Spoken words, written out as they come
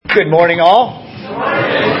Good morning, all.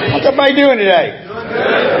 How's everybody doing today?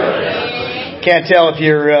 Can't tell if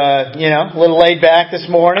you're, a little laid back this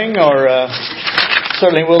morning, or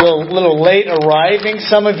certainly a little late arriving.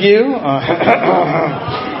 Some of you.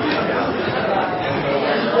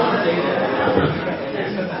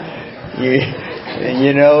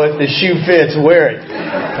 If the shoe fits, wear it.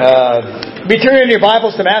 Be turning your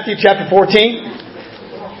Bibles to Matthew chapter 14.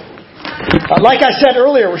 Like I said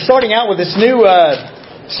earlier, we're starting out with this new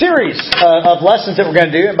series of lessons that we're going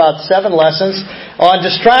to do, about 7 lessons on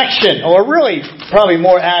distraction, or really, probably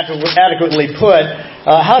more adequately put,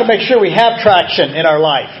 how to make sure we have traction in our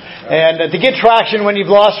life, and to get traction when you've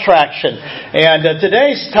lost traction. And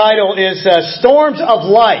today's title is Storms of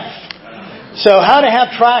Life. So how to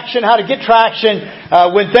have traction, how to get traction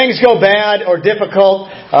when things go bad or difficult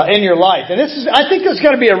in your life. And I think this is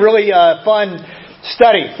going to be a really fun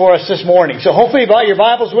study for us this morning. So hopefully you've got your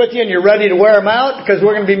Bibles with you and you're ready to wear them out, because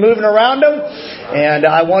we're going to be moving around them. And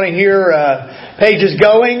I want to hear pages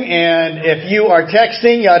going. And if you are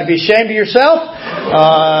texting, you ought to be ashamed of yourself.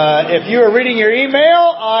 If you are reading your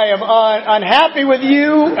email, I am unhappy with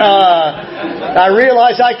you. I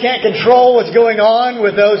realize I can't control what's going on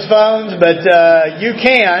with those phones, but you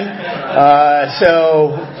can.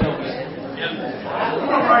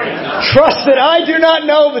 Trust that I do not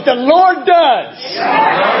know, but the Lord does.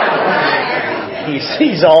 He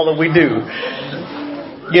sees all that we do.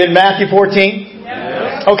 You in Matthew 14?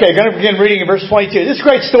 Okay, going to begin reading in verse 22. This is a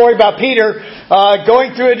great story about Peter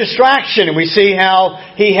going through a distraction. And we see how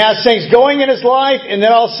he has things going in his life, and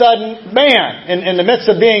then all of a sudden, man, in the midst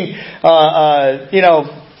of being,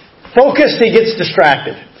 focused, he gets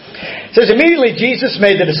distracted. It says, immediately Jesus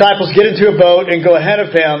made the disciples get into a boat and go ahead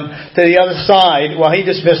of him to the other side while he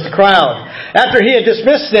dismissed the crowd. After he had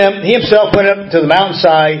dismissed them, he himself went up to the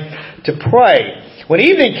mountainside to pray. When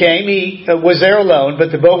evening came, he was there alone,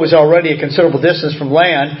 but the boat was already a considerable distance from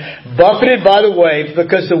land, buffeted by the waves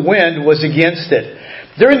because the wind was against it.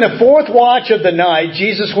 During the 4th watch of the night,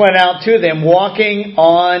 Jesus went out to them walking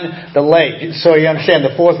on the lake. So you understand,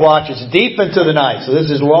 the 4th watch is deep into the night. So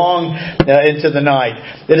this is long into the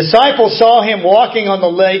night. The disciples saw him walking on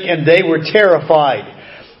the lake, and they were terrified.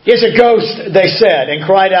 "It's a ghost," they said, and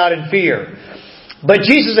cried out in fear. But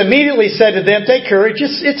Jesus immediately said to them, "Take courage,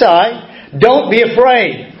 it's I. Don't be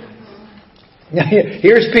afraid."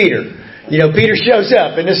 Here's Peter. Peter shows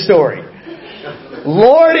up in this story.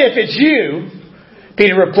 "Lord, if it's you,"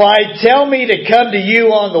 Peter replied, "tell me to come to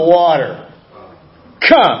you on the water."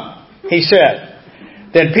 "Come," he said.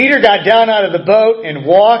 Then Peter got down out of the boat and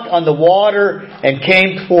walked on the water and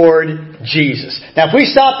came toward Jesus. Now, if we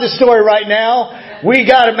stop this story right now, we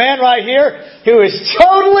got a man right here who is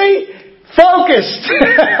totally focused.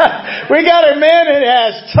 We got a man that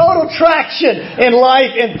has total traction in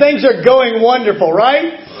life, and things are going wonderful,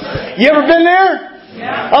 right? You ever been there?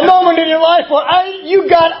 A moment in your life where you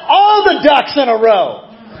got all the ducks in a row.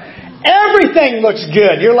 Everything looks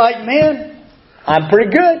good. You're like, man, I'm pretty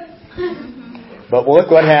good. But look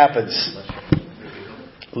what happens.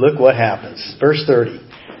 Look what happens. Verse 30.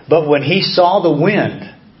 But when he saw the wind,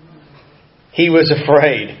 he was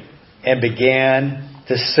afraid and began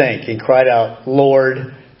to sink and cried out,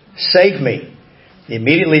 "Lord, save me."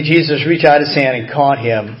 Immediately Jesus reached out his hand and caught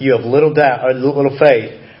him. "You have little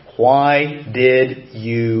faith. Why did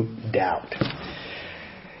you doubt?"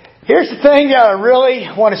 Here's the thing that I really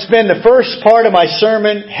want to spend the first part of my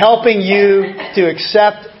sermon helping you to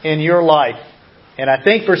accept in your life. And I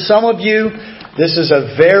think for some of you, this is a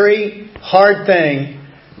very hard thing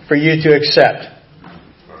for you to accept.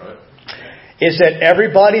 Is that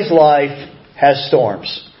everybody's life has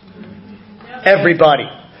storms. Everybody.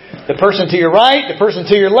 The person to your right, the person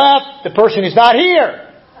to your left, the person who's not here.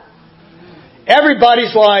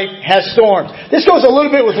 Everybody's life has storms. This goes a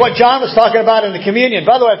little bit with what John was talking about in the communion.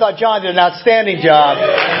 By the way, I thought John did an outstanding job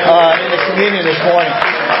in the communion this morning.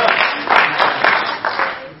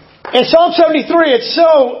 In Psalm 73, it's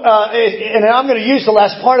so, and I'm going to use the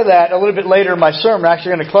last part of that a little bit later in my sermon. I'm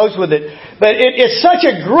actually going to close with it. But it's such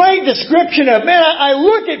a great description of, man, I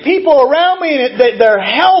look at people around me and they're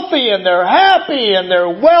healthy and they're happy and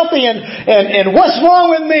they're wealthy and what's wrong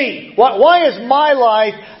with me? Why is my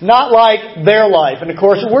life not like their life? And of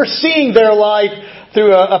course, we're seeing their life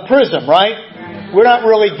through a prism, right? We're not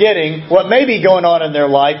really getting what may be going on in their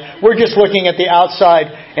life. We're just looking at the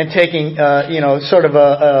outside and taking, sort of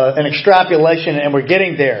an extrapolation, and we're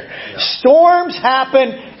getting there. Storms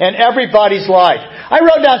happen in everybody's life. I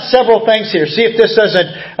wrote down several things here. See if this doesn't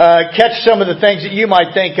catch some of the things that you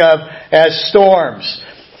might think of as storms.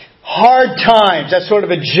 Hard times, that's sort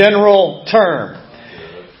of a general term.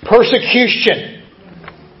 Persecution.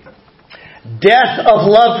 death of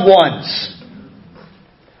loved ones,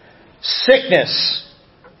 sickness,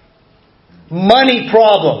 money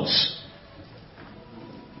problems,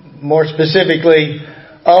 more specifically,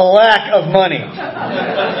 a lack of money.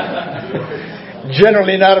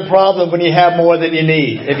 Generally not a problem when you have more than you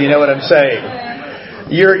need, if you know what I'm saying.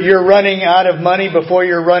 You're running out of money before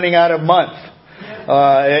you're running out of month.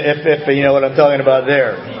 If you know what I'm talking about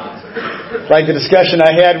there. Like the discussion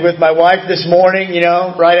I had with my wife this morning,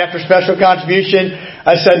 right after special contribution,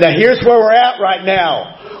 I said, now here's where we're at right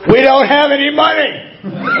now. We don't have any money.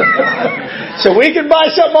 So we can buy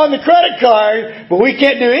something on the credit card, but we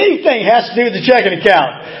can't do anything that has to do with the checking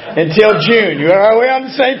account until June. Are we on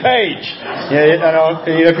the same page?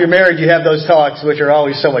 If you're married, you have those talks, which are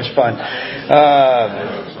always so much fun.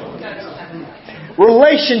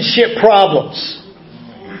 Relationship problems.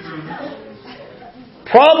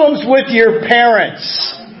 Problems with your parents.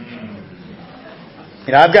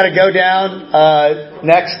 I've got to go down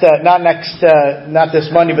not this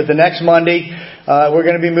Monday, but the next Monday. We're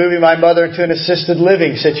going to be moving my mother into an assisted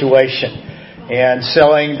living situation and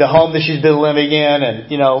selling the home that she's been living in.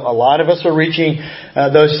 And, a lot of us are reaching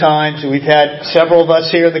those times. We've had several of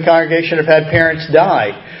us here in the congregation have had parents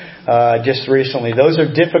die just recently. Those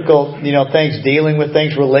are difficult, things, dealing with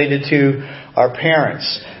things related to our parents.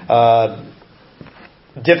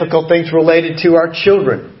 Difficult things related to our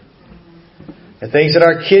children. The things that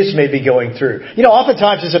our kids may be going through.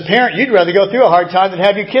 Oftentimes as a parent, you'd rather go through a hard time than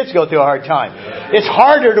have your kids go through a hard time. It's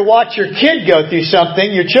harder to watch your kid go through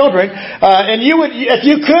something, your children, and if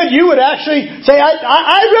you could, you would actually say,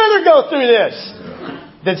 I'd rather go through this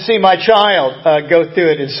than see my child go through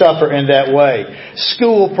it and suffer in that way.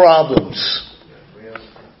 School problems.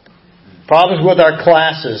 Problems with our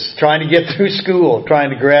classes, trying to get through school, trying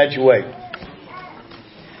to graduate.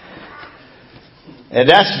 And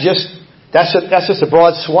that's just a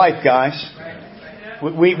broad swipe, guys.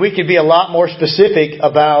 We could be a lot more specific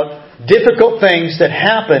about difficult things that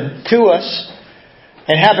happen to us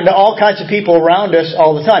and happen to all kinds of people around us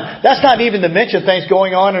all the time. That's not even to mention things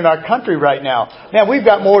going on in our country right now. Man, we've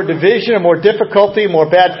got more division and more difficulty, more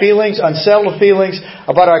bad feelings, unsettled feelings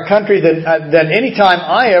about our country than any time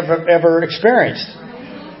I ever experienced.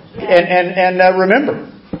 And remember.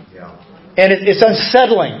 And it's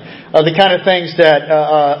unsettling. The kind of things that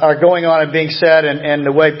are going on and being said and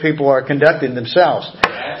the way people are conducting themselves.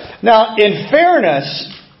 Now, in fairness,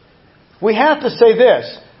 we have to say this.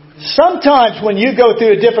 Sometimes when you go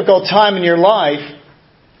through a difficult time in your life,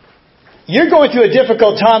 you're going through a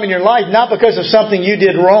difficult time in your life not because of something you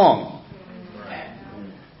did wrong.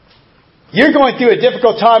 You're going through a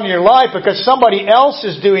difficult time in your life because somebody else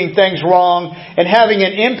is doing things wrong and having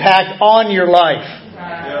an impact on your life.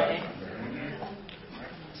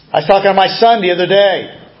 I was talking to my son the other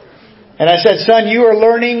day, and I said, son, you are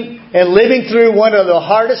learning and living through one of the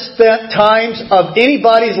hardest times of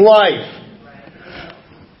anybody's life.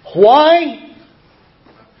 Why?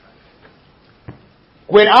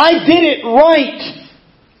 When I did it right,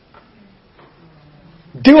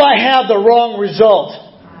 do I have the wrong result?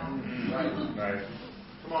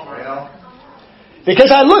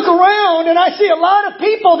 Because I look around and I see a lot of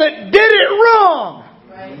people that did it wrong.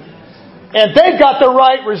 And they've got the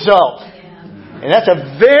right result. And that's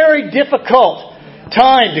a very difficult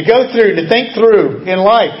time to go through, to think through in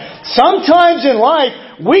life. Sometimes in life,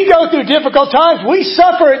 we go through difficult times. We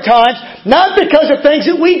suffer at times, not because of things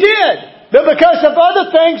that we did, but because of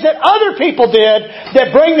other things that other people did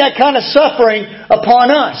that bring that kind of suffering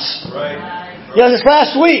upon us. Right. This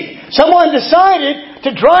last week, someone decided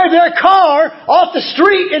to drive their car off the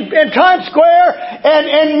street in Times Square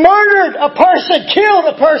and murdered a person, killed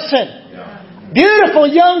a person. Beautiful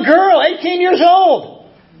young girl, 18 years old.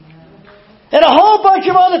 And a whole bunch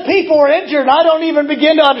of other people were injured. I don't even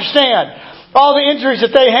begin to understand all the injuries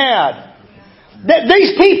that they had.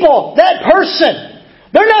 These people, that person,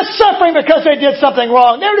 they're not suffering because they did something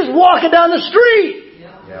wrong. They're just walking down the street.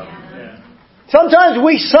 Sometimes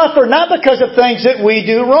we suffer not because of things that we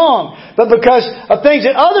do wrong, but because of things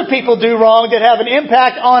that other people do wrong that have an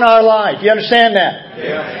impact on our life. You understand that?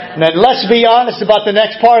 Yeah. Now let's be honest about the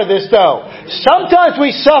next part of this though. Sometimes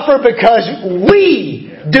we suffer because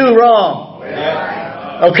we do wrong.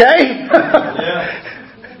 Yeah. Okay?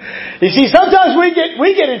 Yeah. You see, sometimes we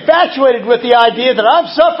get infatuated with the idea that I'm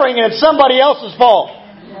suffering and it's somebody else's fault.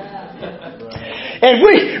 And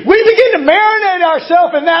we begin to marinate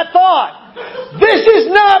ourselves in that thought. This is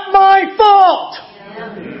not my fault.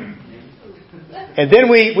 And then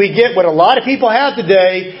we get what a lot of people have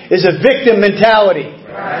today is a victim mentality.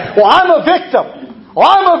 Well, I'm a victim. Well,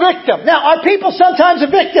 I'm a victim. Now, are people sometimes a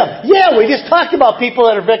victim? Yeah, we just talked about people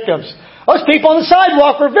that are victims Those people on the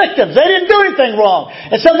sidewalk were victims. They didn't do anything wrong.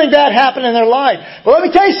 And something bad happened in their life. But let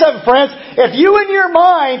me tell you something, friends. If you in your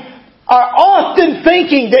mind are often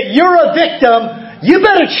thinking that you're a victim, you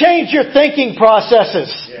better change your thinking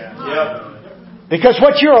processes. Because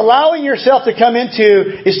what you're allowing yourself to come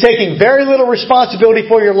into is taking very little responsibility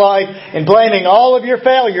for your life and blaming all of your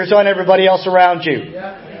failures on everybody else around you.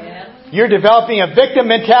 You're developing a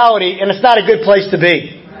victim mentality, and it's not a good place to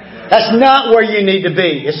be. That's not where you need to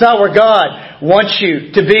be. It's not where God wants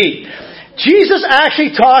you to be. Jesus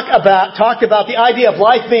actually talked about the idea of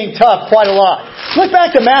life being tough quite a lot. Look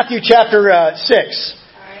back to Matthew chapter 6.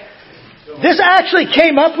 This actually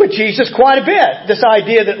came up with Jesus quite a bit, this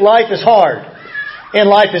idea that life is hard. And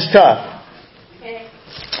life is tough.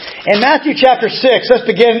 In Matthew chapter 6, let's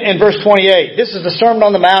begin in verse 28. This is the Sermon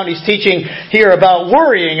on the Mount. He's teaching here about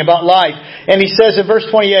worrying about life. And he says in verse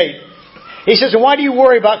 28, he says, "And why do you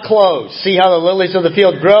worry about clothes? See how the lilies of the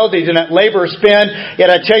field grow? They do not labor or spin. Yet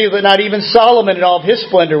I tell you that not even Solomon in all of his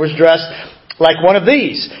splendor was dressed like one of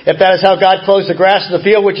these. If that is how God clothes the grass of the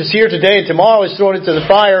field, which is here today and tomorrow is thrown into the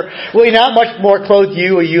fire, will He not much more clothe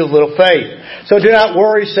you, O you of little faith? So do not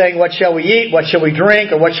worry, saying, what shall we eat? What shall we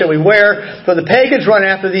drink? Or what shall we wear? For the pagans run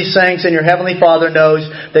after these things, and your heavenly Father knows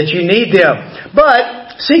that you need them.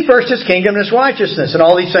 But seek first His kingdom and His righteousness, and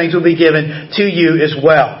all these things will be given to you as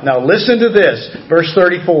well." Now listen to this, verse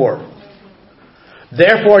 34.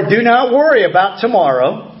 "Therefore do not worry about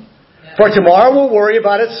tomorrow, for tomorrow will worry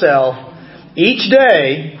about itself. Each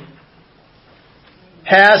day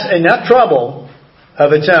has enough trouble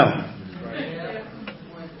of its own."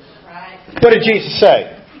 What did Jesus say?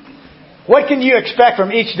 What can you expect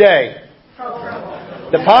from each day?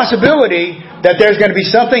 The possibility that there's going to be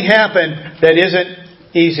something happen that isn't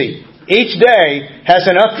easy. Each day has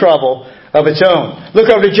enough trouble of its own. Look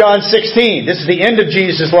over to John 16. This is the end of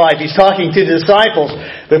Jesus' life. He's talking to the disciples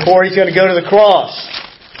before He's going to go to the cross.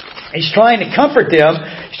 He's trying to comfort them.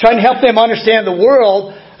 He's trying to help them understand the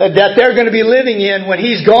world that they're going to be living in when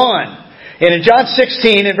He's gone. And in John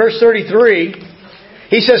 16, in verse 33,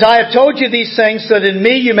 He says, "I have told you these things so that in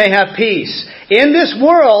Me you may have peace. In this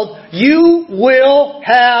world you will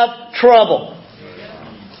have trouble.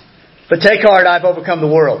 But take heart, I've overcome the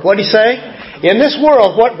world." What did He say? In this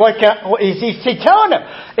world, He's telling them,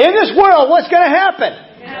 in this world, what's going to happen?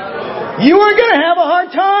 You are going to have a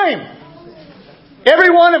hard time.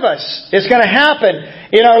 Every one of us. It's going to happen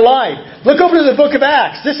in our life. Look over to the book of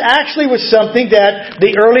Acts. This actually was something that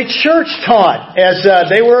the early church taught as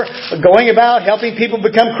they were going about helping people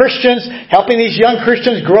become Christians, helping these young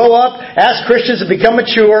Christians grow up as Christians and become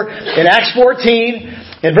mature. In Acts 14,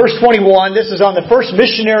 in verse 21, this is on the first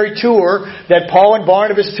missionary tour that Paul and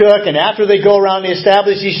Barnabas took, and after they go around and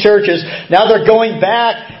establish these churches, now they're going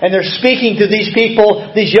back and they're speaking to these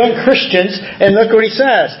people, these young Christians, and look what he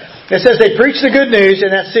says. It says, "They preached the good news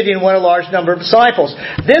in that city and won a large number of disciples.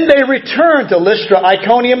 Then they returned to Lystra,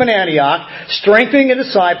 Iconium, and Antioch, strengthening the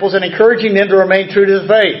disciples and encouraging them to remain true to the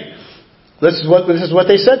faith." This is what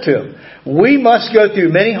they said to him. "We must go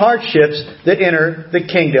through many hardships that enter the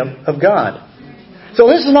kingdom of God." So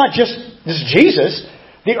this is not just Jesus.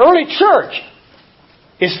 The early church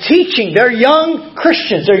is teaching their young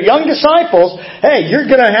Christians, their young disciples, hey, you're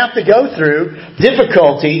going to have to go through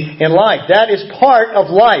difficulty in life. That is part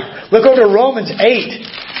of life. Look over to Romans 8.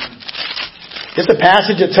 It's a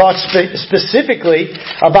passage that talks specifically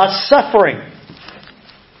about suffering.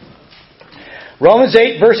 Romans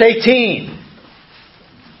 8, verse 18.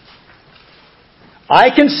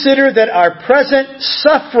 "I consider that our present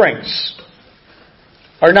sufferings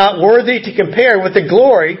are not worthy to compare with the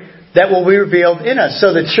glory that will be revealed in us."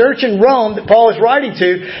 So the church in Rome that Paul is writing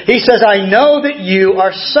to, he says, "I know that you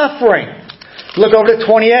are suffering." Look over to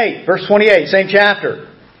 28, verse 28, same chapter.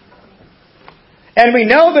 "And we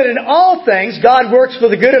know that in all things God works for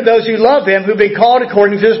the good of those who love Him, who've been called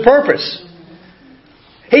according to His purpose."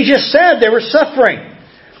 He just said they were suffering.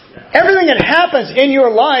 Everything that happens in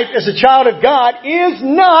your life as a child of God is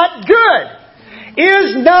not good,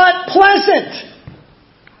 is not pleasant.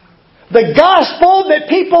 The gospel that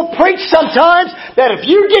people preach sometimes, that if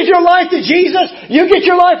you give your life to Jesus, you get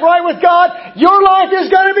your life right with God, your life is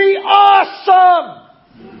going to be awesome,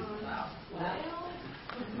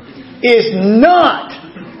 is not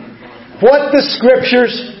what the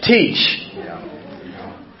Scriptures teach.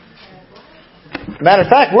 Matter of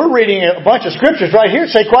fact, we're reading a bunch of Scriptures right here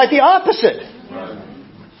that say quite the opposite.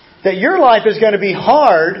 That your life is going to be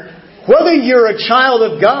hard, whether you're a child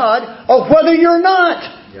of God or whether you're not.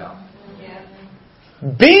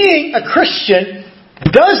 Being a Christian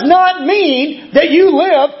does not mean that you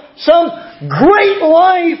live some great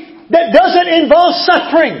life that doesn't involve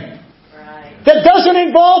suffering. that doesn't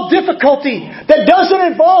involve difficulty, that doesn't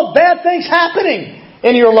involve bad things happening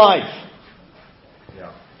in your life.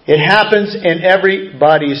 It happens in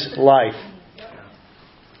everybody's life.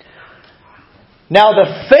 Now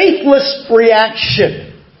the faithless reaction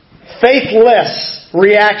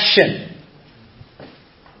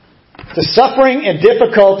to suffering and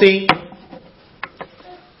difficulty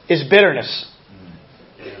is bitterness.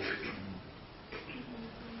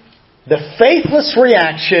 The faithless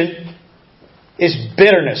reaction is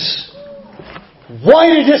bitterness. Why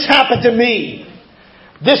did this happen to me?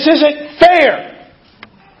 This isn't fair.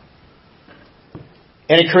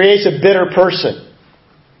 And it creates a bitter person.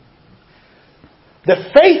 The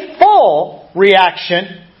faithful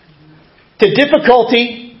reaction to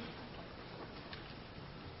difficulty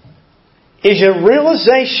is a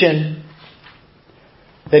realization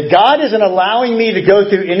that God isn't allowing me to go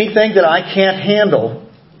through anything that I can't handle,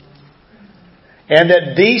 and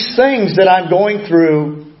that these things that I'm going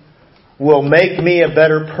through will make me a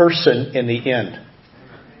better person in the end.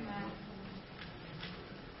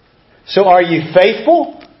 So are you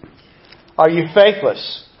faithful? Are you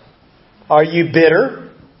faithless? Are you bitter?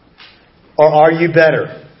 Or are you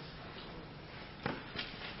better?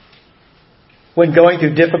 When going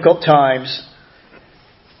through difficult times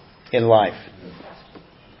in life.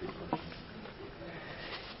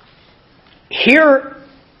 Here,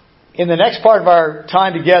 in the next part of our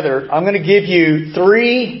time together, I'm going to give you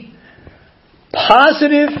 3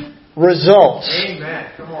 positive results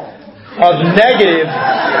of negative.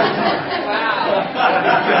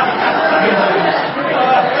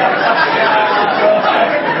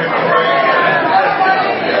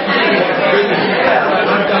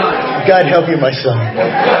 God help you, my son.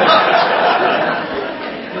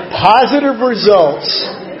 Positive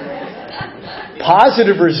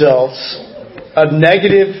results of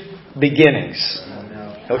negative beginnings.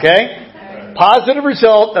 Okay? Positive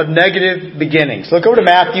result of negative beginnings. Look over to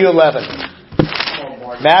Matthew 11.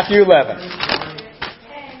 Matthew 11.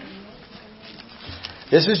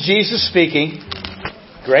 This is Jesus speaking.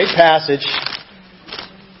 Great passage.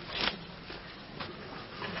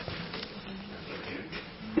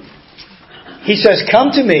 He says,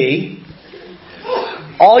 "Come to me,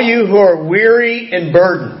 all you who are weary and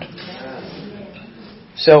burdened."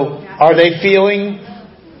 So, are they feeling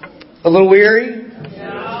a little weary?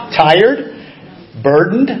 Tired?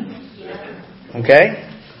 Burdened? Okay?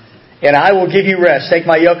 "And I will give you rest. Take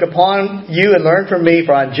my yoke upon you and learn from me,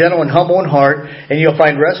 for I am gentle and humble in heart, and you'll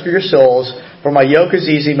find rest for your souls. For my yoke is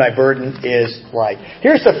easy, my burden is light."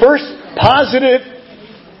 Here's the first positive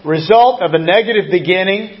result of a negative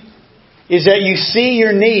beginning, is that you see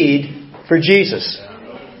your need for Jesus.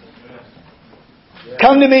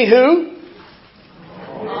 Come to me who?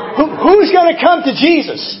 Who's going to come to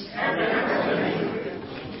Jesus?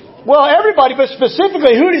 Well, everybody, but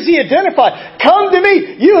specifically, who does He identify? Come to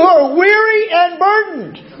me, you who are weary and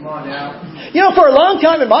burdened. Come on now. You know, for a long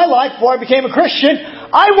time in my life, before I became a Christian,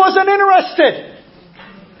 I wasn't interested.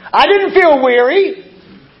 I didn't feel weary.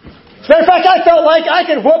 As a matter of fact, I felt like I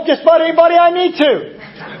could whoop just about anybody I need to.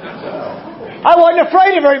 I wasn't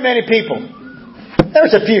afraid of very many people. There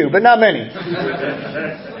was a few, but not many.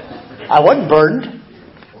 I wasn't burdened.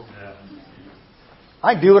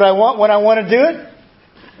 I do what I want when I want to do it.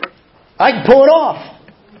 I can pull it off.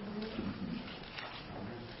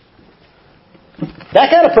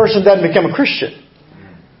 That kind of person doesn't become a Christian.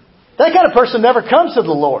 That kind of person never comes to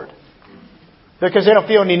the Lord. Because they don't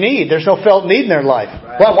feel any need. There's no felt need in their life.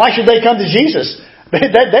 Well, why should they come to Jesus?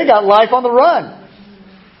 They got life on the run.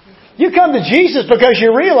 You come to Jesus because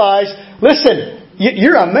you realize, listen,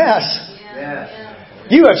 you're a mess.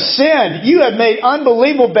 You have sinned. You have made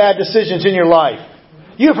unbelievable bad decisions in your life.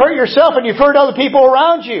 You've hurt yourself and you've hurt other people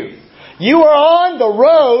around you. You are on the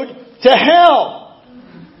road to hell.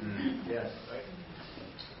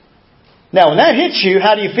 Now, when that hits you,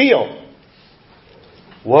 how do you feel?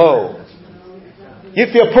 Whoa. You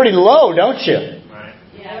feel pretty low, don't you?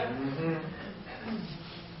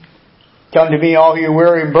 Come to me, all you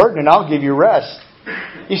weary and burdened, and I'll give you rest.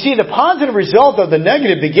 You see, the positive result of the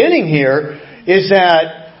negative beginning here is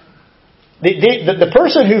that the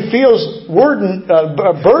person who feels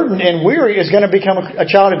burdened and weary is going to become a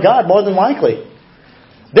child of God more than likely.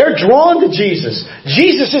 They're drawn to Jesus.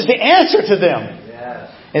 Jesus is the answer to them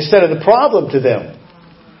instead of the problem to them.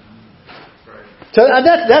 So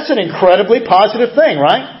that's an incredibly positive thing,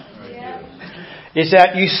 right? Is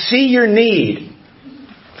that you see your need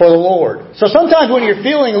for the Lord. So sometimes when you're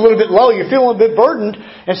feeling a little bit low, you're feeling a bit burdened,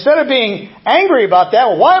 instead of being angry about that,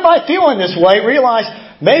 well, why am I feeling this way? Realize,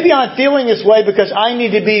 maybe I'm feeling this way because I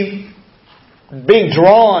need to be being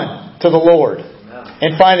drawn to the Lord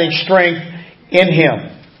and finding strength in Him.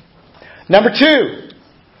 Number 2,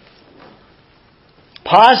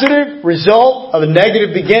 positive result of a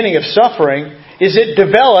negative beginning of suffering is it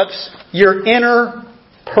develops your inner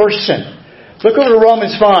person. Look over to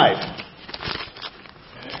Romans 5.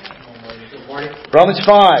 Romans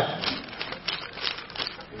 5.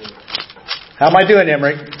 How am I doing,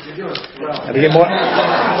 Emery? You're doing well. Have we get more?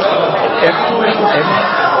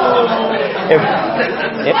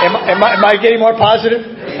 Am I getting more positive?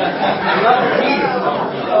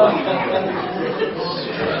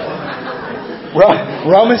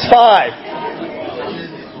 Romans 5.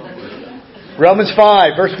 Romans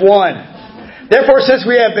 5, verse 1. Therefore, since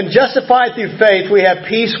we have been justified through faith, we have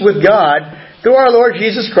peace with God through our Lord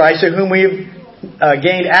Jesus Christ, through whom we have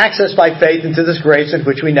gained access by faith into this grace in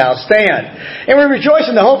which we now stand. And we rejoice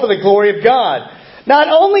in the hope of the glory of God. Not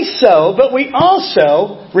only so, but we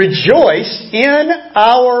also rejoice in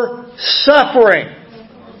our suffering.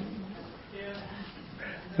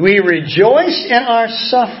 We rejoice in our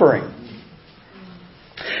suffering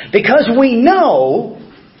because we know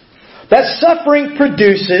that suffering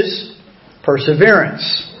produces perseverance.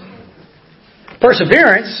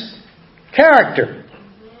 Perseverance, character.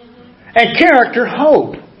 And character,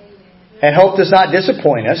 hope. And hope does not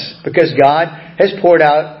disappoint us because God has poured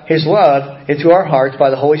out His love into our hearts by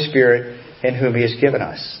the Holy Spirit in whom He has given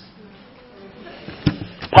us.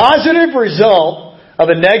 Positive result of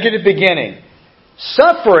a negative beginning.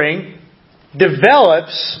 Suffering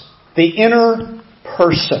develops the inner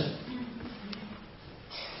person.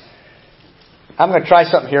 I'm going to try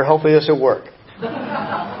something here. Hopefully this will work.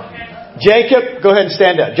 Jacob, go ahead and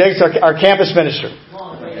stand up. Jacob's our campus minister.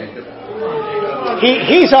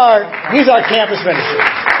 He's our campus minister.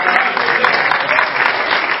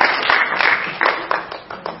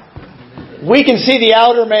 We can see the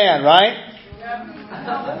outer man, right?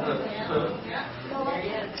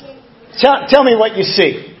 Tell me what you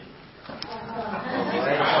see.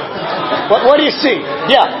 What do you see?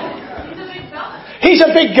 Yeah. He's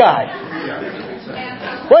a big guy.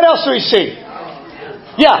 What else do we see?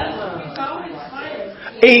 Yeah.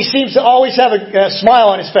 He seems to always have a smile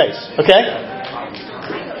on his face. Okay?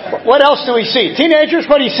 What else do we see? Teenagers,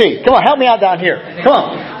 what do you see? Come on, help me out down here. Come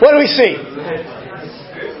on. What do we see?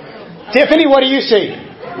 Tiffany, what do you see?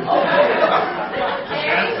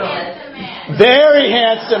 Very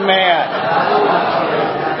handsome man.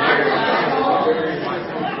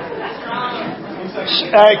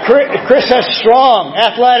 Chris is strong,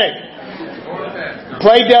 athletic.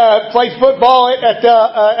 Played football at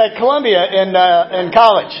Columbia in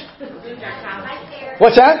college.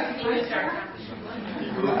 What's that?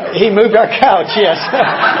 He moved our couch, yes.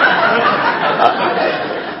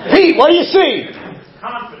 Pete, what do you see?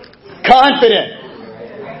 Confident.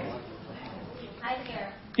 Nice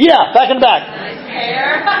hair. Yeah, back in the back. Nice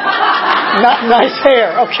hair. Nice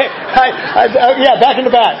hair. Okay. Yeah, back in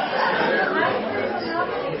the back.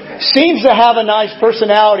 Seems to have a nice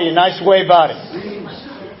personality, a nice way about it.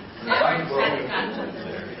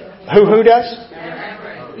 Who does?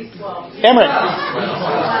 Emmerich.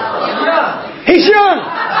 He's young.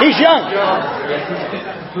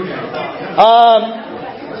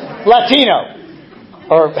 Latino.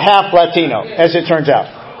 Or half Latino, as it turns out.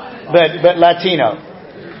 But Latino.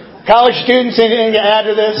 College students, anything to add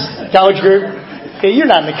to this? College group? Hey, you're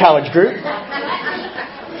not in the college group.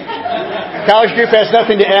 College group has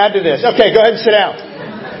nothing to add to this. Okay, go ahead and sit down.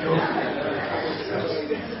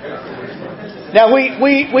 Now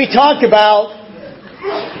we talked about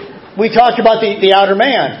the outer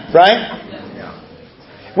man, right?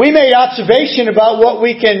 We made observation about what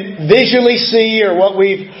we can visually see or what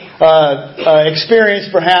we've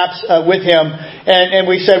experienced perhaps with him, and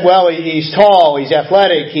we said, well, he's tall, he's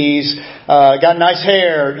athletic, he's got nice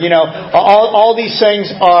hair. You know, all these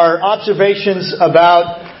things are observations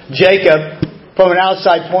about Jacob from an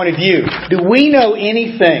outside point of view. Do we know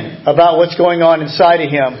anything about what's going on inside of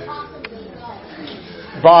him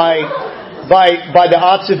by the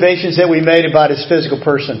observations that we made about his physical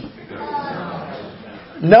person?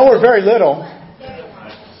 No, or very little.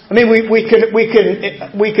 I mean, we could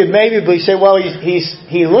maybe say, well,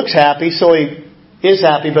 he looks happy, so he is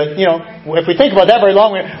happy. But you know, if we think about that very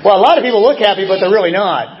long, well, a lot of people look happy, but they're really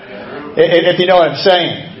not. If you know what I'm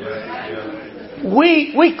saying.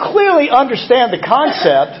 We clearly understand the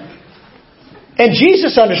concept, and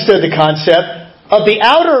Jesus understood the concept of the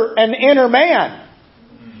outer and inner man.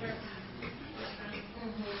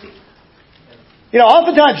 You know,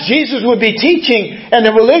 oftentimes Jesus would be teaching and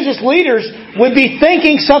the religious leaders would be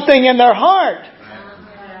thinking something in their heart.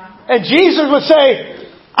 And Jesus would say,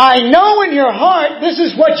 I know in your heart this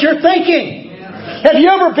is what you're thinking. Have you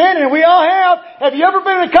ever been, and we all have you ever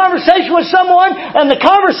been in a conversation with someone and the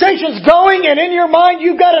conversation's going and in your mind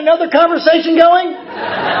you've got another conversation going?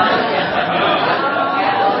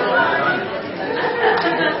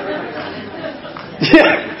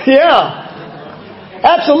 Yeah.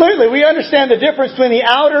 Absolutely. We understand the difference between the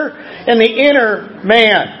outer and the inner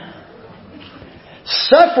man.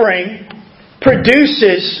 Suffering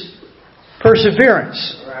produces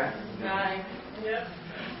perseverance.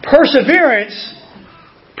 Perseverance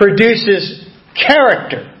produces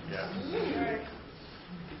character.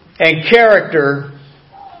 And character,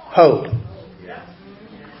 hope.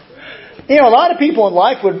 You know, a lot of people in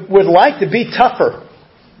life would like to be tougher.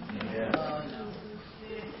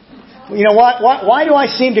 You know, why do I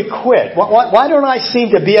seem to quit? Why don't I seem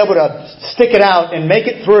to be able to stick it out and make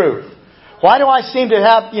it through? Why do I seem to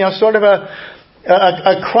have, sort of a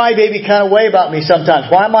crybaby kind of way about me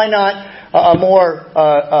sometimes? Why am I not a more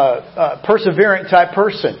perseverant type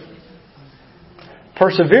person?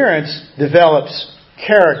 Perseverance develops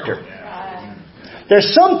character.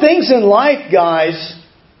 There's some things in life, guys,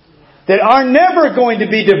 that are never going to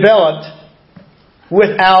be developed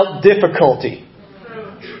without difficulty.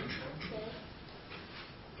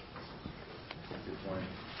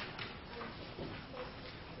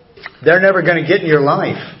 They're never going to get in your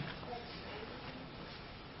life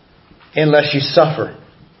unless you suffer.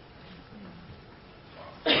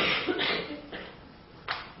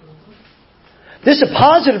 This is a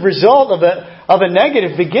positive result of a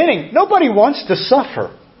negative beginning. Nobody wants to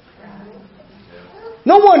suffer.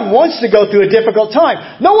 No one wants to go through a difficult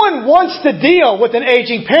time. No one wants to deal with an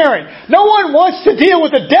aging parent. No one wants to deal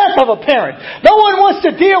with the death of a parent. No one wants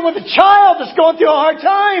to deal with a child that's going through a hard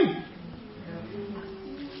time.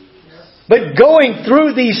 But going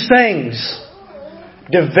through these things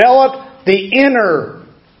develop the inner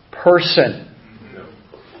person.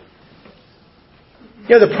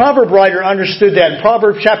 The proverb writer understood that in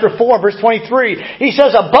Proverbs chapter 4, verse 23. He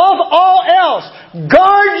says, above all else,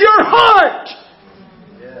 guard your heart.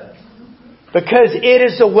 Because it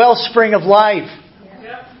is the wellspring of life.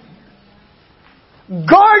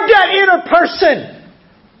 Guard that inner person.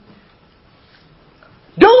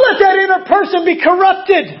 Don't let that inner person be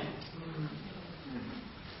corrupted.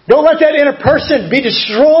 Don't let that inner person be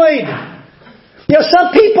destroyed.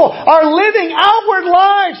 Some people are living outward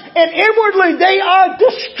lives and inwardly they are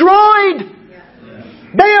destroyed.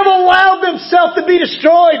 They have allowed themselves to be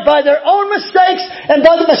destroyed by their own mistakes and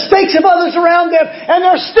by the mistakes of others around them. And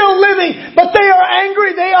they're still living, but they are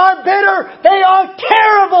angry, they are bitter, they are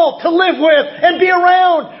terrible to live with and be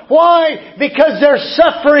around. Why? Because their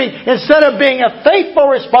suffering, instead of being a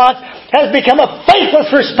faithful response, has become a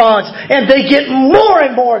faithless response. And they get more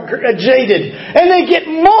and more jaded. And they get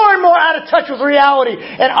more and more out of touch with reality.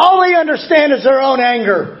 And all they understand is their own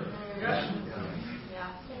anger.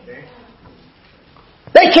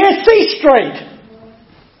 They can't see straight.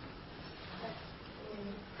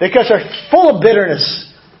 Because they're full of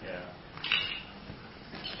bitterness.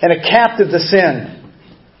 And a captive to sin.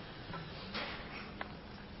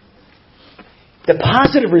 The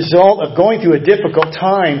positive result of going through a difficult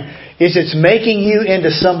time is it's making you into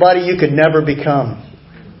somebody you could never become.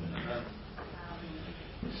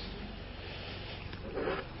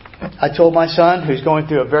 I told my son, who's going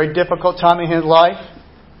through a very difficult time in his life,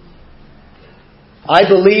 I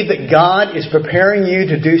believe that God is preparing you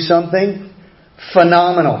to do something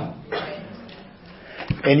phenomenal.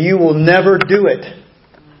 And you will never do it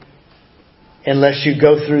unless you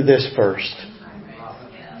go through this first.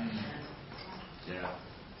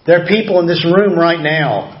 There are people in this room right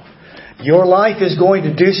now. Your life is going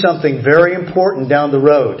to do something very important down the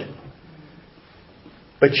road.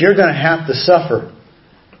 But you're going to have to suffer.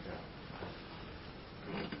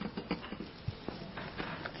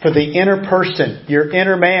 For the inner person, your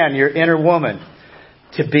inner man, your inner woman,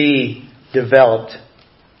 to be developed.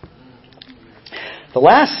 The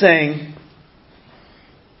last thing,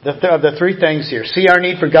 the three things here. See our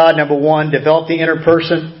need for God, number one. Develop the inner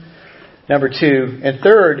person, number two. And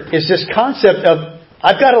third is this concept of,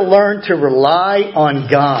 I've got to learn to rely on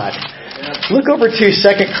God. Look over to 2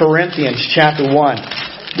 Corinthians chapter 1.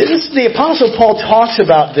 The Apostle Paul talks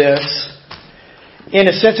about this in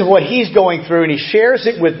a sense of what he's going through, and he shares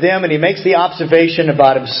it with them, and he makes the observation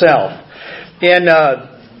about himself.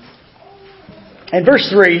 In verse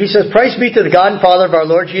 3, he says, Praise be to the God and Father of our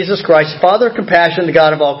Lord Jesus Christ, Father of compassion, the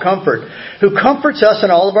God of all comfort, who comforts us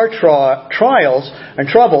in all of our trials and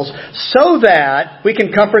troubles, so that we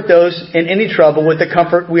can comfort those in any trouble with the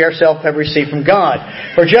comfort we ourselves have received from God.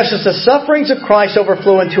 For just as the sufferings of Christ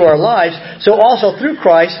overflow into our lives, so also through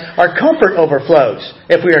Christ our comfort overflows.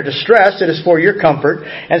 If we are distressed, it is for your comfort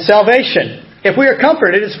and salvation. If we are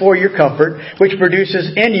comforted, it is for your comfort, which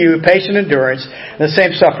produces in you patient endurance, the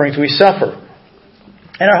same sufferings we suffer.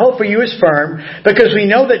 And our hope for you is firm, because we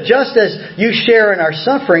know that just as you share in our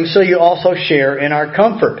suffering, so you also share in our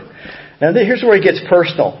comfort. Now here's where it gets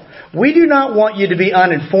personal. We do not want you to be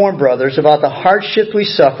uninformed, brothers, about the hardships we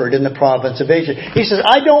suffered in the province of Asia. He says,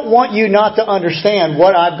 I don't want you not to understand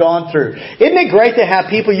what I've gone through. Isn't it great to have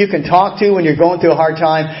people you can talk to when you're going through a hard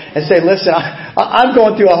time and say, listen, I'm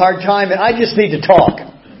going through a hard time and I just need to talk.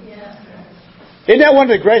 Isn't that one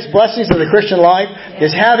of the greatest blessings of the Christian life?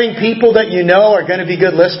 Is having people that you know are going to be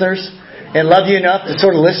good listeners and love you enough to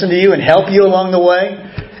sort of listen to you and help you along the way.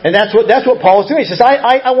 And that's what Paul's doing. He says,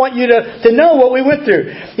 I want you to know what we went through.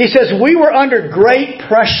 He says, we were under great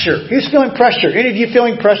pressure. Who's feeling pressure? Any of you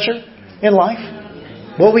feeling pressure in life?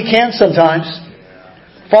 Well, we can sometimes.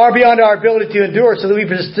 Far beyond our ability to endure, so that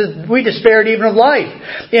we despaired even of life.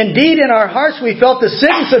 Indeed, in our hearts we felt the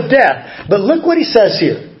sentence of death. But look what he says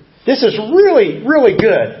here. This is really, really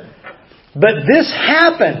good. But this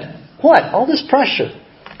happened. What? All this pressure.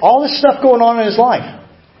 All this stuff going on in his life.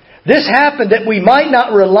 This happened that we might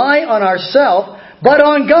not rely on ourselves, but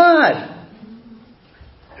on God,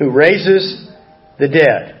 who raises the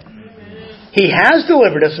dead. He has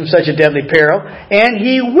delivered us from such a deadly peril, and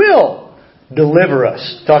He will deliver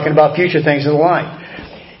us. Talking about future things in life.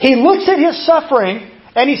 He looks at His suffering,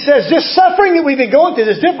 and He says, this suffering that we've been going through,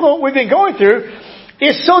 this difficult we've been going through,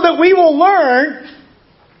 is so that we will learn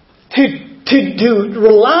to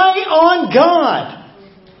rely on God.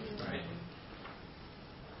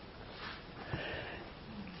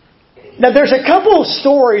 Now, there's a couple of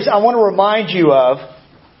stories I want to remind you of.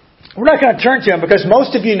 We're not going to turn to them because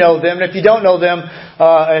most of you know them. And if you don't know them,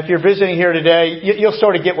 if you're visiting here today, you'll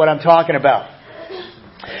sort of get what I'm talking about.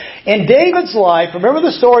 In David's life, remember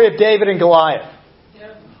the story of David and Goliath?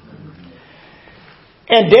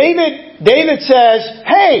 And David says,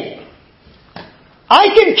 hey, I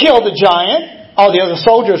can kill the giant. All the other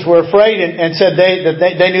soldiers were afraid and said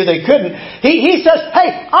they knew they couldn't. He says,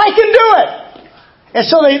 hey, I can do it. And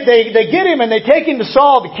so they get him and they take him to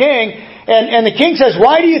Saul, the king, and the king says,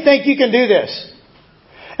 why do you think you can do this?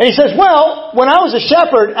 And he says, well, when I was a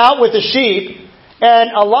shepherd out with the sheep,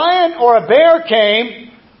 and a lion or a bear came,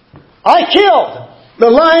 I killed the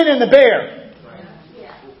lion and the bear.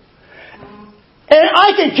 And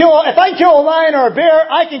if I kill a lion or a bear,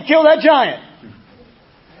 I can kill that giant.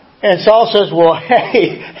 And Saul says, well,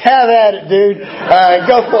 hey, have at it, dude.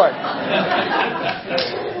 Go for it.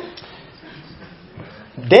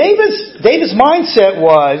 David's mindset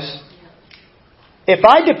was, if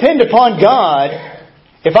I depend upon God,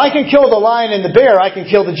 if I can kill the lion and the bear, I can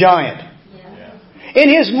kill the giant. In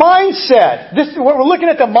his mindset, we're looking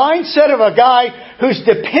at the mindset of a guy who's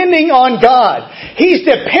depending on God. He's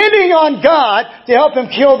depending on God to help him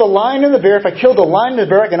kill the lion and the bear. If I kill the lion and the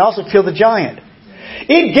bear, I can also kill the giant.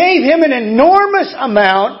 It gave him an enormous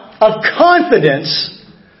amount of confidence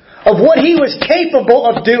of what he was capable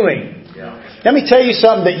of doing. Let me tell you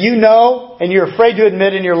something that you know and you're afraid to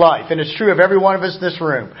admit in your life, and it's true of every one of us in this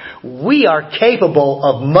room. We are capable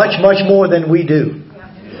of much, much more than we do.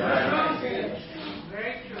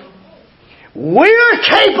 We're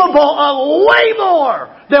capable of way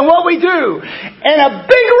more than what we do. And a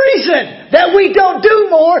big reason that we don't do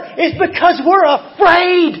more is because we're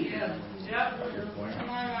afraid.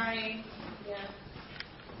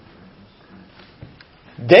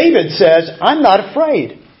 David says, I'm not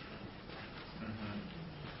afraid.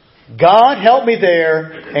 God help me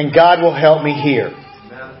there, and God will help me here.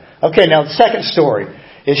 Okay, now the second story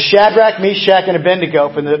is Shadrach, Meshach, and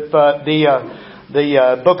Abednego from the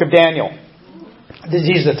book of Daniel.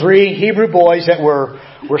 These are the three Hebrew boys that were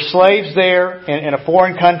slaves there in a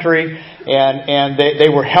foreign country, and they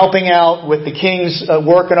were helping out with the king's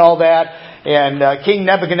work and all that. And King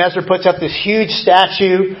Nebuchadnezzar puts up this huge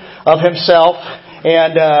statue of himself.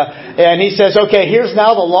 And he says, okay, here's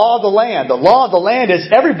now the law of the land. The law of the land is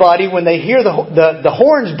everybody, when they hear the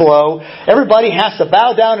horns blow, everybody has to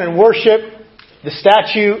bow down and worship the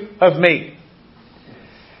statue of me.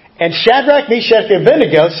 And Shadrach, Meshach, and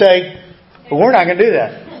Abednego say, well, we're not going to do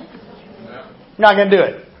that. We're not going to do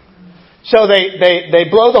it. So they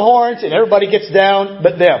blow the horns and everybody gets down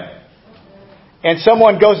but them. And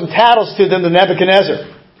someone goes and tattles to them, to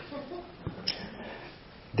Nebuchadnezzar.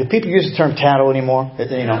 Do people use the term tattle anymore?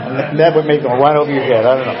 You know, that would make go right over your head.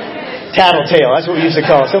 I don't know. Tattletale. That's what we used to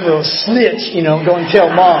call it. Some little snitch, go and tell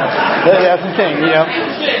mom. That's the thing,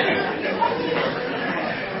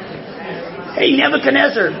 Hey,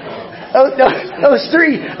 Nebuchadnezzar. Those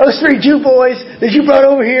three Jew boys that you brought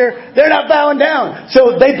over here, they're not bowing down.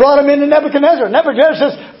 So they brought them into Nebuchadnezzar. Nebuchadnezzar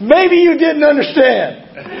says, maybe you didn't understand.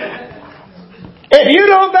 If you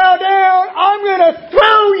don't bow down, I'm going to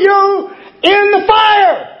throw you in the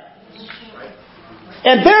fire.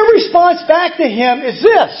 And their response back to him is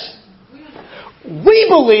this. We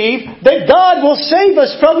believe that God will save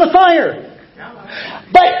us from the fire.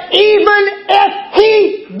 But even if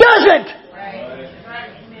He doesn't,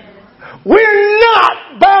 we're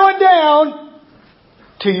not bowing down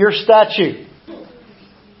to your statue.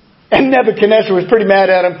 And Nebuchadnezzar was pretty mad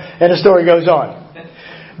at him, and the story goes on.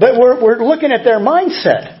 But we're looking at their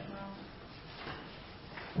mindset.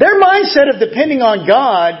 Their mindset of depending on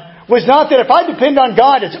God was not that if I depend on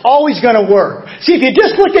God, it's always going to work. See, if you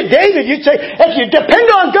just look at David, you'd say, if you depend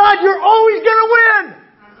on God, you're always going to win.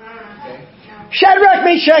 Shadrach,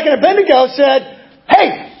 Meshach, and Abednego said,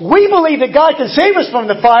 hey, we believe that God can save us from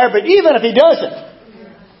the fire, but even if He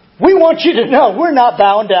doesn't, we want you to know we're not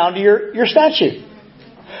bowing down to your statue.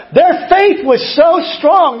 Their faith was so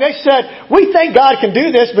strong, they said, we think God can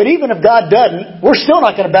do this, but even if God doesn't, we're still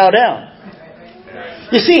not going to bow down.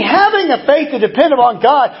 You see, having a faith to depend upon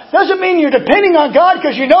God doesn't mean you're depending on God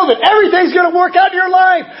because you know that everything's going to work out in your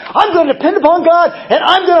life. I'm going to depend upon God and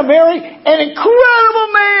I'm going to marry an incredible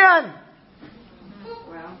man.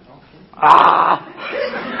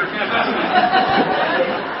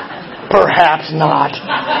 Perhaps not.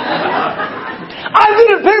 I'm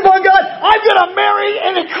going to depend upon God. I'm going to marry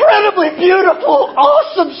an incredibly beautiful,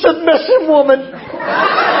 awesome, submissive woman.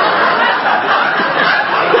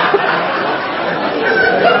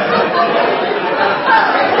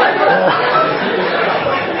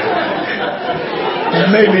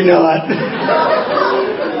 Maybe not.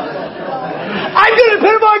 I'm going to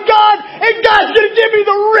depend upon God, and God's going to give me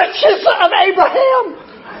the riches of Abraham.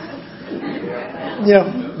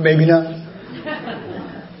 Maybe not.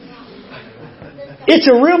 It's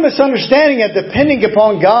a real misunderstanding of depending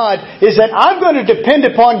upon God is that I'm going to depend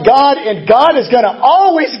upon God, and God is going to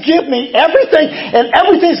always give me everything, and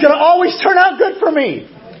everything's going to always turn out good for me.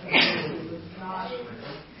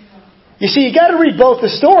 You see, you got to read both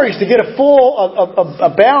the stories to get a full,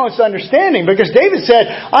 a balanced understanding. Because David said,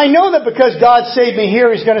 I know that because God saved me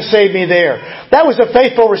here, He's going to save me there. That was a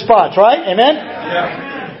faithful response, right? Amen?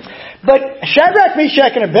 Yeah. But Shadrach,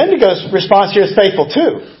 Meshach, and Abednego's response here is faithful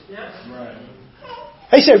too.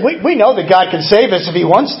 They said, we know that God can save us if He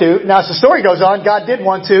wants to. Now, as the story goes on, God did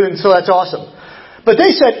want to, and so that's awesome. But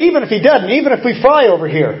they said, even if He doesn't, even if we fry over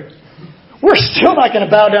here, we're still not going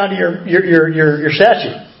to bow down to your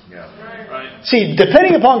statue. See,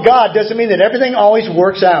 depending upon God doesn't mean that everything always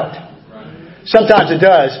works out. Sometimes it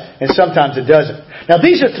does, and sometimes it doesn't. Now,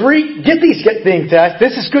 these are get things.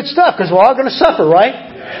 This is good stuff, because we're all going to suffer,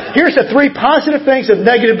 right? Here's the 3 positive things of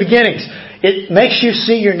negative beginnings. It makes you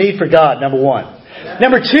see your need for God, number 1.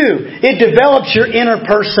 Number 2, it develops your inner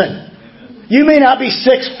person. You may not be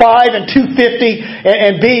 6'5" and 250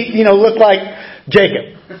 and look like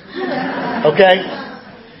Jacob. Okay?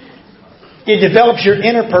 It develops your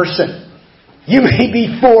inner person. You may be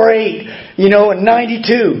 4'8", and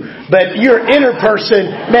 92, but your inner person,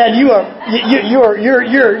 man, you're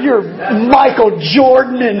Michael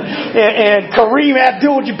Jordan and Kareem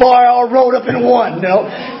Abdul-Jabbar all rolled up in one. No,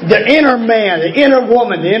 the inner man, the inner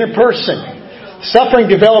woman, the inner person. Suffering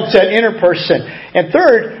develops that inner person. And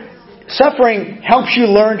third, suffering helps you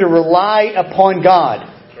learn to rely upon God.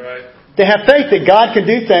 To have faith that God can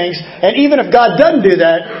do things, and even if God doesn't do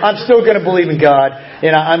that, I'm still going to believe in God,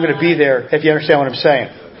 and I'm going to be there, if you understand what I'm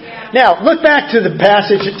saying. Now, look back to the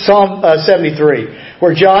passage, Psalm 73,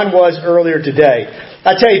 where John was earlier today.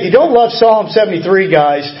 I tell you, if you don't love Psalm 73,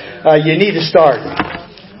 guys, you need to start.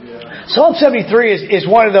 Psalm 73 is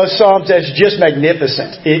one of those Psalms that's just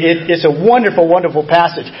magnificent. It's a wonderful, wonderful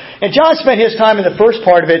passage. And John spent his time in the first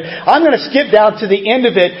part of it. I'm going to skip down to the end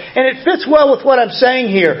of it. And it fits well with what I'm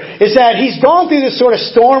saying here. Is that he's gone through this sort of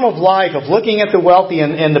storm of life of looking at the wealthy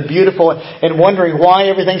and the beautiful and wondering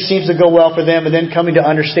why everything seems to go well for them, and then coming to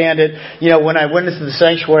understand it. When I went into the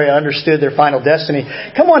sanctuary, I understood their final destiny.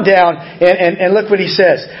 Come on down and look what he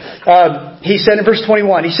says. He said in verse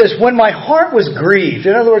 21, he says, when my heart was grieved,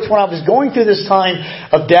 in other words, when I was going through this time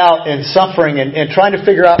of doubt and suffering and trying to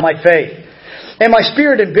figure out my faith, and my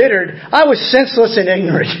spirit embittered, I was senseless and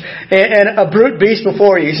ignorant and a brute beast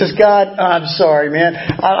before you. He says, God, I'm sorry, man.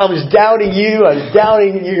 I was doubting you. I was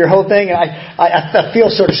doubting your whole thing. I feel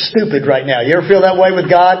sort of stupid right now. You ever feel that way with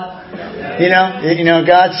God?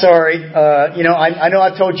 God, sorry. I know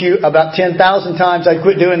I've told you about 10,000 times I'd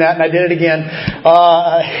quit doing that, and I did it again.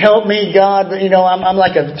 Help me, God. I'm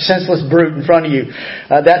like a senseless brute in front of you.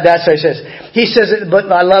 That's what he says. He says, but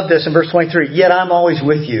I love this in verse 23. Yet I'm always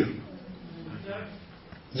with you.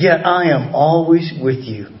 Yet I am always with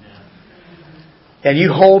you. And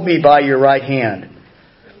you hold me by your right hand.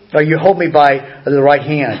 or you hold me by the right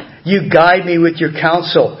hand. You guide me with your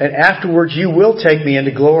counsel, and afterwards you will take me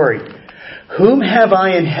into glory. Whom have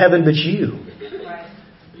I in heaven but you?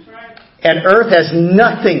 And earth has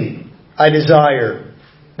nothing I desire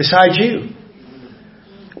besides you.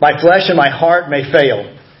 My flesh and my heart may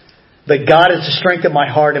fail, but God is the strength of my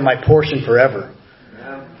heart and my portion forever.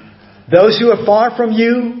 Those who are far from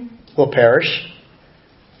you will perish.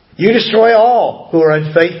 You destroy all who are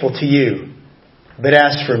unfaithful to you. But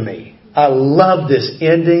as for me, I love this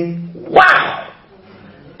ending. Wow!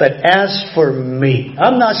 But as for me,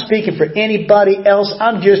 I'm not speaking for anybody else.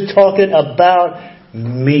 I'm just talking about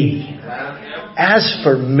me. As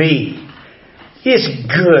for me, it's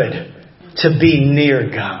good to be near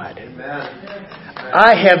God.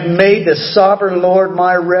 I have made the sovereign Lord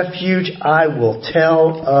my refuge. I will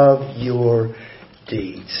tell of your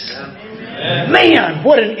deeds. Man,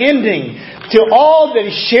 what an ending to all that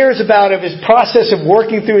he shares about of his process of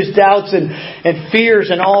working through his doubts and fears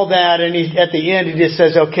and all that. And at the end, he just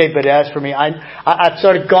says, okay, but as for me, I've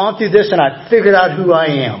sort of gone through this and I've figured out who I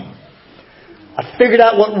am. I figured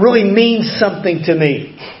out what really means something to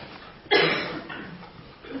me.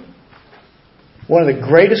 One of the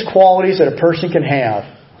greatest qualities that a person can have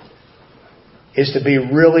is to be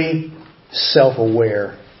really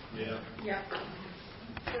self-aware. Yeah.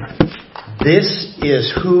 This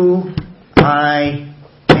is who I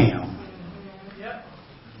am.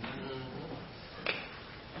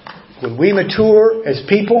 When we mature as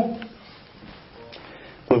people,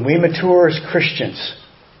 when we mature as Christians,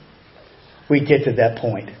 we get to that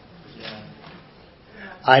point.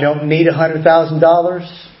 I don't need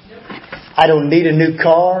 $100,000. I don't need a new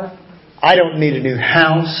car. I don't need a new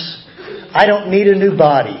house. I don't need a new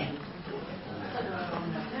body.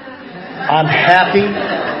 I'm happy.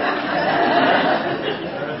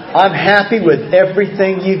 I'm happy with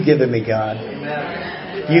everything you've given me, God.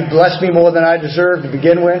 You've blessed me more than I deserve to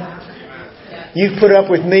begin with. You've put up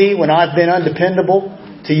with me when I've been undependable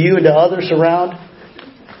to you and to others around.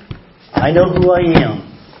 I know who I am.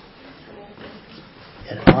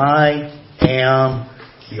 And I am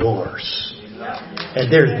yours.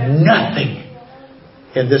 And there's nothing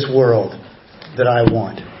in this world that I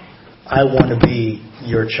want. I want to be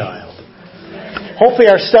your child. Hopefully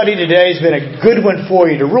our study today has been a good one for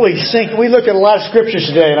you to really sink. We looked at a lot of scriptures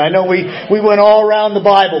today, and I know we went all around the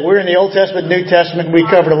Bible. We're in the Old Testament, New Testament. We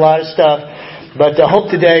covered a lot of stuff. But I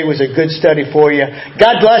hope today was a good study for you.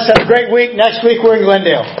 God bless. Have a great week. Next week we're in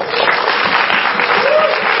Glendale.